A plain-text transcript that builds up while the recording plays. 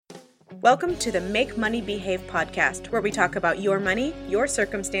Welcome to the Make Money Behave podcast, where we talk about your money, your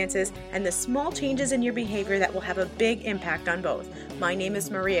circumstances, and the small changes in your behavior that will have a big impact on both. My name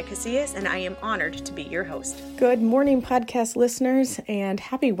is Maria Casillas, and I am honored to be your host. Good morning, podcast listeners, and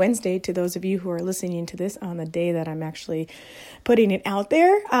happy Wednesday to those of you who are listening to this on the day that I'm actually putting it out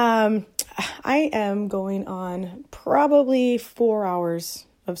there. I am going on probably 4 hours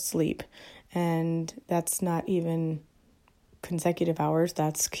of sleep, and that's not even consecutive hours,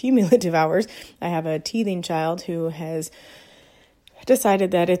 that's cumulative hours. I have a teething child who has decided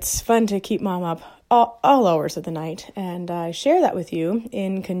that it's fun to keep mom up all hours of the night, and I share that with you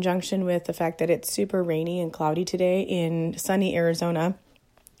in conjunction with the fact that it's super rainy and cloudy today in sunny Arizona.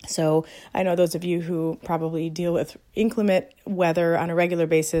 So I know those of you who probably deal with inclement weather on a regular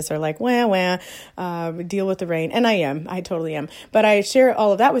basis are like, deal with the rain. And I totally am. But I share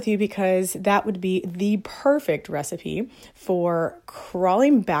all of that with you because that would be the perfect recipe for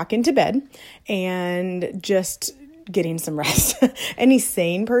crawling back into bed and just getting some rest. Any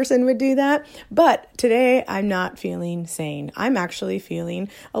sane person would do that. But today I'm not feeling sane. I'm actually feeling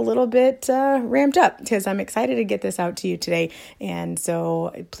a little bit ramped up because I'm excited to get this out to you today. And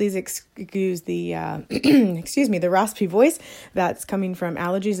so please excuse the, the raspy voice that's coming from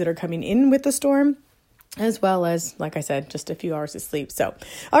allergies that are coming in with the storm, as well as, like I said, just a few hours of sleep. So,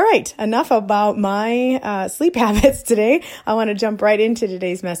 all right, enough about my sleep habits today. I want to jump right into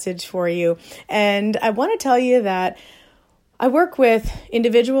today's message for you. And I want to tell you that I work with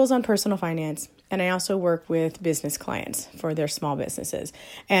individuals on personal finance, and I also work with business clients for their small businesses.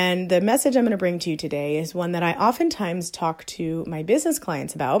 And the message I'm going to bring to you today is one that I oftentimes talk to my business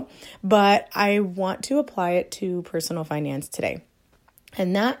clients about, but I want to apply it to personal finance today.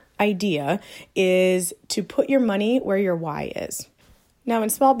 And that idea is to put your money where your why is. Now, in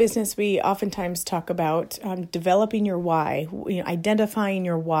small business, we oftentimes talk about developing your why, identifying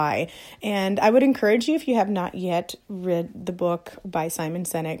your why. And I would encourage you, if you have not yet read the book by Simon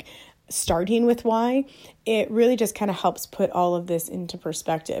Sinek, Starting with Why, it really just kind of helps put all of this into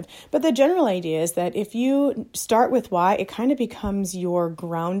perspective. But the general idea is that if you start with why, it kind of becomes your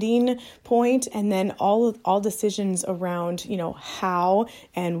grounding point, and then all decisions around, how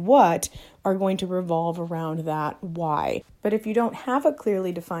and what are going to revolve around that why. But if you don't have a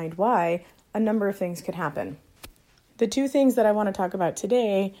clearly defined why, a number of things could happen. The two things that I want to talk about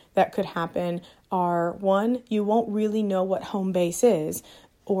today that could happen are, one, you won't really know what home base is.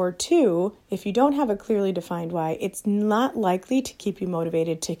 Or two, if you don't have a clearly defined why, it's not likely to keep you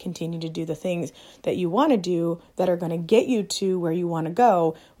motivated to continue to do the things that you want to do that are going to get you to where you want to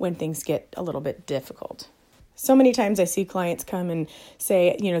go when things get a little bit difficult. So many times I see clients come and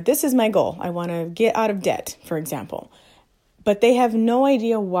say, this is my goal. I want to get out of debt, for example. But they have no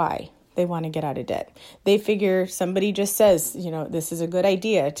idea why they want to get out of debt. They figure somebody just says, this is a good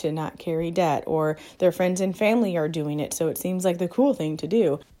idea to not carry debt, or their friends and family are doing it, so it seems like the cool thing to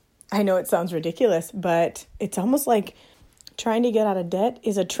do. I know it sounds ridiculous, but it's almost like trying to get out of debt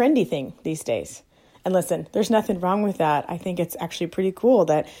is a trendy thing these days. And listen, there's nothing wrong with that. I think it's actually pretty cool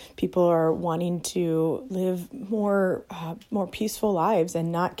that people are wanting to live more peaceful lives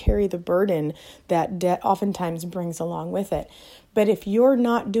and not carry the burden that debt oftentimes brings along with it. But if you're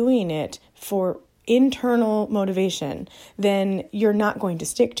not doing it for internal motivation, then you're not going to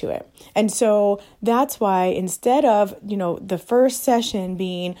stick to it. And so that's why instead of, the first session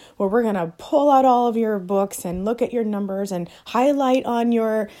being where we're going to pull out all of your books and look at your numbers and highlight on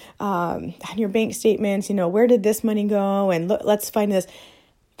your bank statements, where did this money go? And let's find this.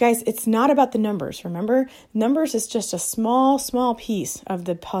 Guys, it's not about the numbers. Remember, numbers is just a small piece of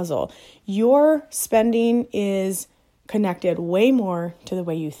the puzzle. Your spending is connected way more to the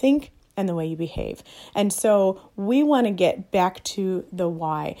way you think and the way you behave. And so we want to get back to the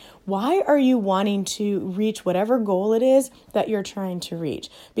why. Why are you wanting to reach whatever goal it is that you're trying to reach?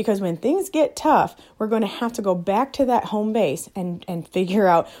 Because when things get tough, we're going to have to go back to that home base and figure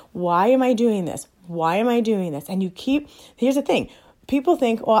out, why am I doing this? Why am I doing this? And here's the thing. People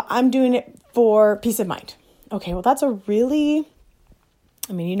think, well, I'm doing it for peace of mind. Okay, well, that's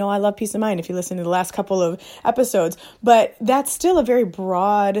I love peace of mind if you listen to the last couple of episodes, but that's still a very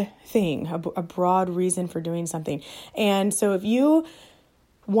broad thing, a broad reason for doing something. And so if you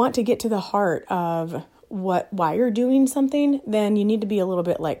want to get to the heart of why you're doing something, then you need to be a little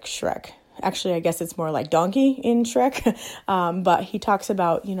bit like Shrek. Actually, I guess it's more like Donkey in Shrek, but he talks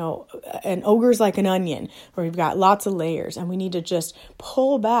about, an ogre's like an onion, where we've got lots of layers, and we need to just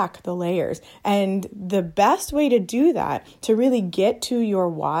pull back the layers. And the best way to do that, to really get to your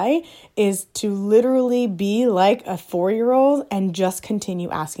why, is to literally be like a 4-year-old and just continue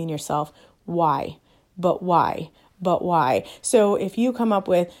asking yourself, why? But why? but why? So if you come up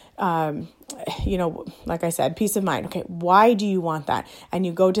with, like I said, peace of mind. Okay, why do you want that? And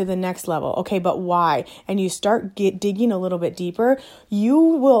you go to the next level. Okay, but why? And you start digging a little bit deeper. You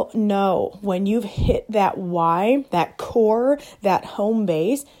will know when you've hit that why, that core, that home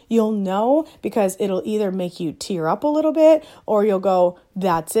base. You'll know because it'll either make you tear up a little bit or you'll go,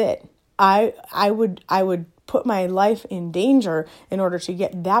 that's it. I would put my life in danger in order to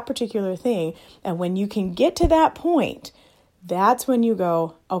get that particular thing. And when you can get to that point, that's when you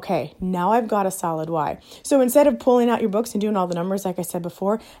go, okay, now I've got a solid why. So instead of pulling out your books and doing all the numbers, like I said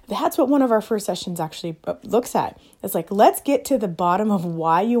before, that's what one of our first sessions actually looks at. It's like, let's get to the bottom of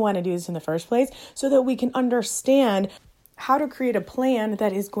why you want to do this in the first place so that we can understand how to create a plan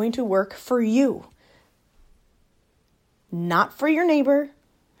that is going to work for you. Not for your neighbor,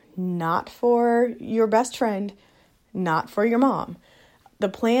 not for your best friend, not for your mom. The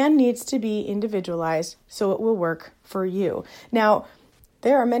plan needs to be individualized so it will work for you. Now,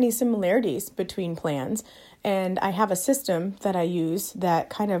 there are many similarities between plans, and I have a system that I use that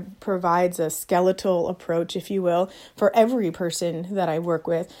kind of provides a skeletal approach, if you will, for every person that I work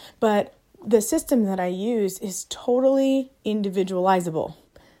with. But the system that I use is totally individualizable.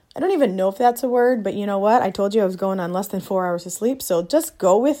 I don't even know if that's a word, but you know what? I told you I was going on less than 4 hours of sleep, so just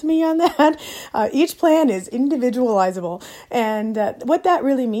go with me on that. Each plan is individualizable. And what that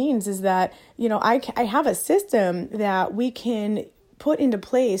really means is that, I have a system that we can put into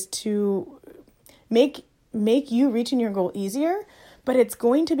place to make you reaching your goal easier, but it's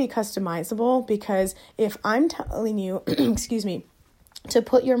going to be customizable because if I'm telling you, excuse me, to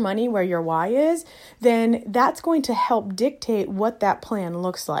put your money where your why is, then that's going to help dictate what that plan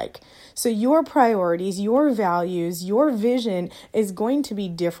looks like. So your priorities, your values, your vision is going to be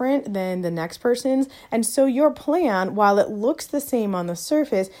different than the next person's. And so your plan, while it looks the same on the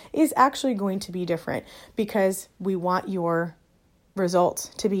surface, is actually going to be different because we want your results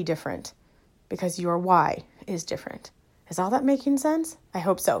to be different because your why is different. Is all that making sense? I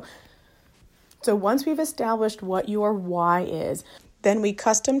hope so. So once we've established what your why is, then we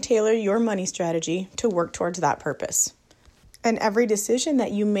custom tailor your money strategy to work towards that purpose. And every decision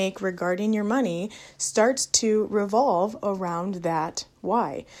that you make regarding your money starts to revolve around that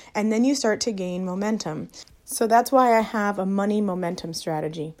why. And then you start to gain momentum. So that's why I have a money momentum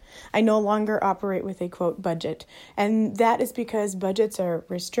strategy. I no longer operate with a quote budget. And that is because budgets are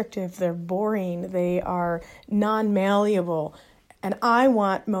restrictive, they're boring, they are non-malleable. And I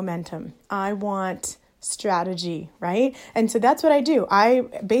want momentum. I want strategy, right? And so that's what I do. I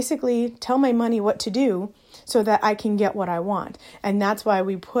basically tell my money what to do so that I can get what I want. And that's why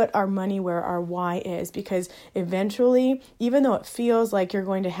we put our money where our why is, because eventually, even though it feels like you're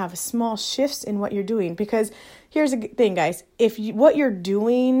going to have small shifts in what you're doing, because here's the thing, guys, if what you're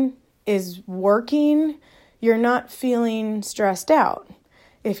doing is working, you're not feeling stressed out.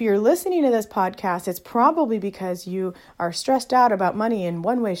 If you're listening to this podcast, it's probably because you are stressed out about money in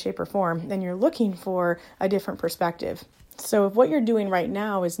one way, shape, or form, and you're looking for a different perspective. So if what you're doing right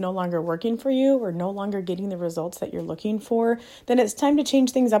now is no longer working for you or no longer getting the results that you're looking for, then it's time to change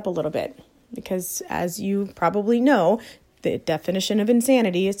things up a little bit. Because as you probably know, the definition of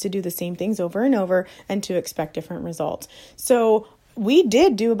insanity is to do the same things over and over and to expect different results. So we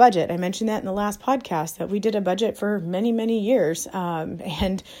did do a budget. I mentioned that in the last podcast, that we did a budget for many, many years.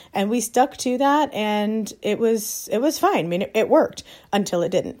 And we stuck to that, and it was fine. I mean, it worked until it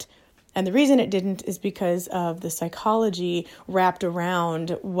didn't. And the reason it didn't is because of the psychology wrapped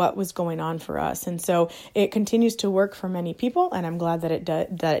around what was going on for us. And so it continues to work for many people, and I'm glad that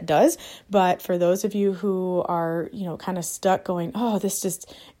it does. But for those of you who are, kind of stuck going, oh,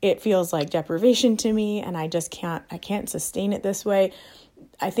 it feels like deprivation to me, and I can't sustain it this way.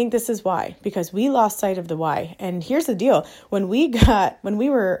 I think this is why, because we lost sight of the why. And here's the deal. When we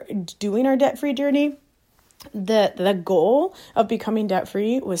were doing our debt-free journey, the goal of becoming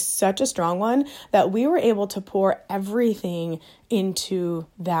debt-free was such a strong one that we were able to pour everything into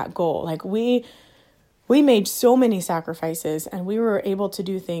that goal. Like we made so many sacrifices, and we were able to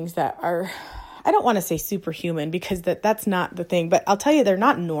do things that are, I don't want to say superhuman, because that's not the thing, but I'll tell you, they're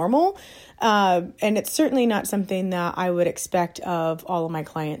not normal. And it's certainly not something that I would expect of all of my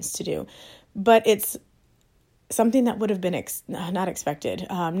clients to do, but it's something that would have been not expected,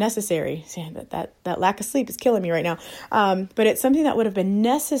 necessary. See, that lack of sleep is killing me right now. But it's something that would have been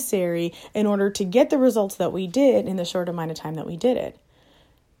necessary in order to get the results that we did in the short amount of time that we did it.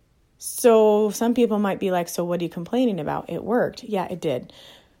 So some people might be like, so what are you complaining about? It worked. Yeah, it did.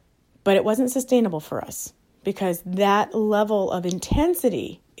 But it wasn't sustainable for us, because that level of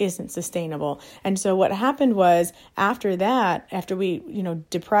intensity isn't sustainable. And so what happened was after that, after we,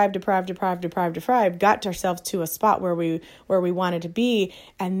 deprived, got ourselves to a spot where we wanted to be.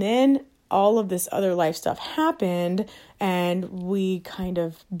 And then all of this other life stuff happened and we kind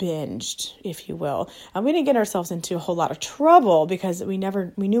of binged, if you will. We didn't get ourselves into a whole lot of trouble because we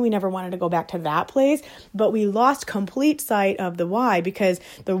knew we never wanted to go back to that place, but we lost complete sight of the why, because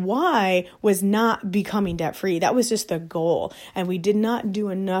the why was not becoming debt free. That was just the goal. And we did not do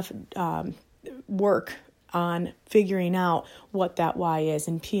enough work on figuring out what that why is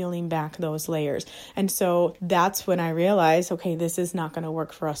and peeling back those layers. And so that's when I realized, okay, this is not going to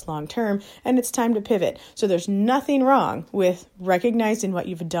work for us long term, and it's time to pivot. So there's nothing wrong with recognizing what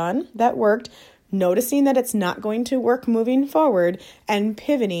you've done that worked, noticing that it's not going to work moving forward, and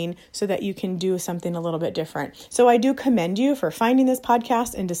pivoting so that you can do something a little bit different. So I do commend you for finding this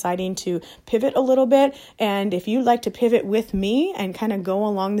podcast and deciding to pivot a little bit. And if you'd like to pivot with me and kind of go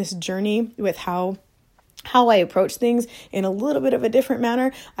along this journey with how I approach things in a little bit of a different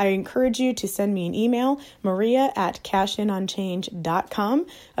manner, I encourage you to send me an email, maria@cashinOnChange.com.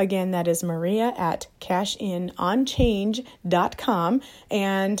 Again, that is maria@cashinOnChange.com.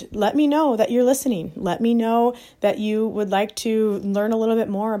 And let me know that you're listening. Let me know that you would like to learn a little bit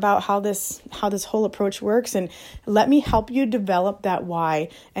more about how this whole approach works. And let me help you develop that why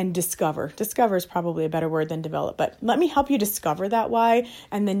and discover. Discover is probably a better word than develop, but let me help you discover that why.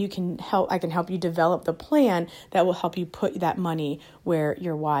 And then I can help you develop the plan that will help you put that money where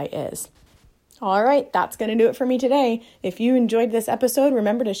your why is. All right, that's going to do it for me today. If you enjoyed this episode,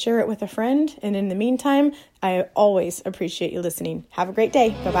 remember to share it with a friend. And in the meantime, I always appreciate you listening. Have a great day.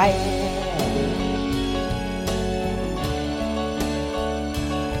 Bye-bye.